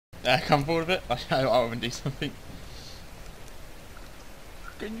come forward a bit. I want to do something.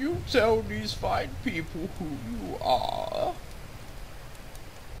 Can you tell these fine people who you are?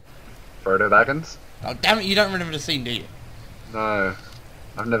 Frodo Baggins? Oh damn it! You don't remember the scene, do you? No,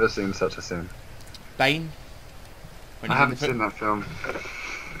 I've never seen such a scene. Bane. I haven't seen that film.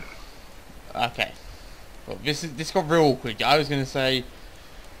 Okay. Well, this got real awkward. I was gonna say,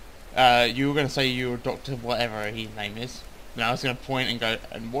 you were gonna say you were Doctor whatever his name is, and I was gonna point and go,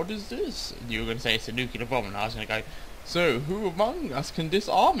 and what is this? And you were gonna say it's a nuclear bomb, and I was gonna go, so who among us can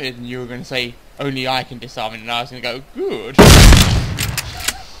disarm it? And you were gonna say only I can disarm it, and I was gonna go, good.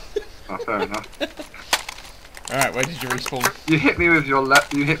 Oh, fair enough. All right, where did you respawn? You hit me with your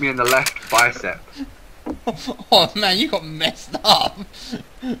left. You hit me in the left bicep. Oh man, you got messed up.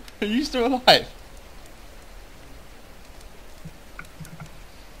 Are you still alive?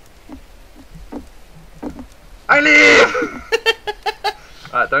 I live.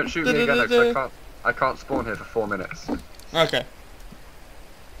 Alright, don't shoot me again, because I can't spawn here for 4 minutes. Okay.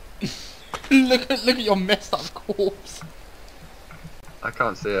 look at your messed up corpse. I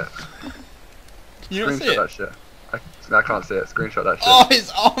can't see it. You don't see Screenshot it? that shit. I can't see it. Screenshot that shit. Oh,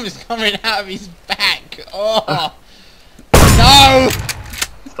 his arm is coming out of his back. Oh. No!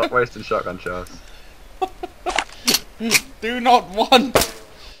 Stop wasting shotgun shells. Do not want.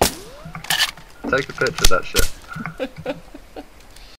 Take a picture of that shit.